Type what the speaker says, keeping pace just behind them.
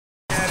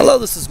Hello,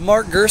 this is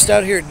Mark Gerst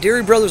out here at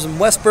Deery Brothers in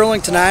West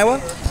Burlington,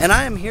 Iowa, and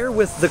I am here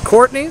with the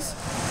Courtneys,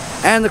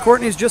 and the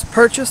Courtneys just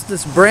purchased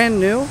this brand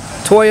new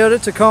Toyota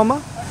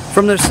Tacoma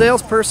from their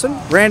salesperson,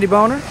 Randy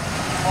Bonar.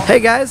 Hey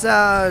guys,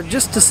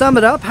 just to sum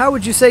it up, how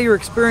would you say your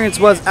experience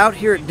was out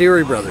here at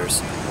Deery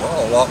Brothers?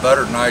 Well, a lot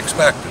better than I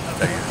expected, to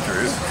tell you the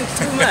truth.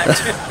 Too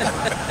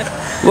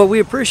much. Well, we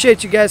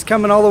appreciate you guys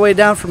coming all the way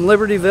down from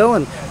Libertyville,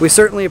 and we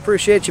certainly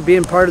appreciate you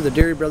being part of the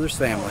Deery Brothers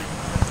family.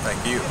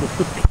 Thank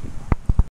you.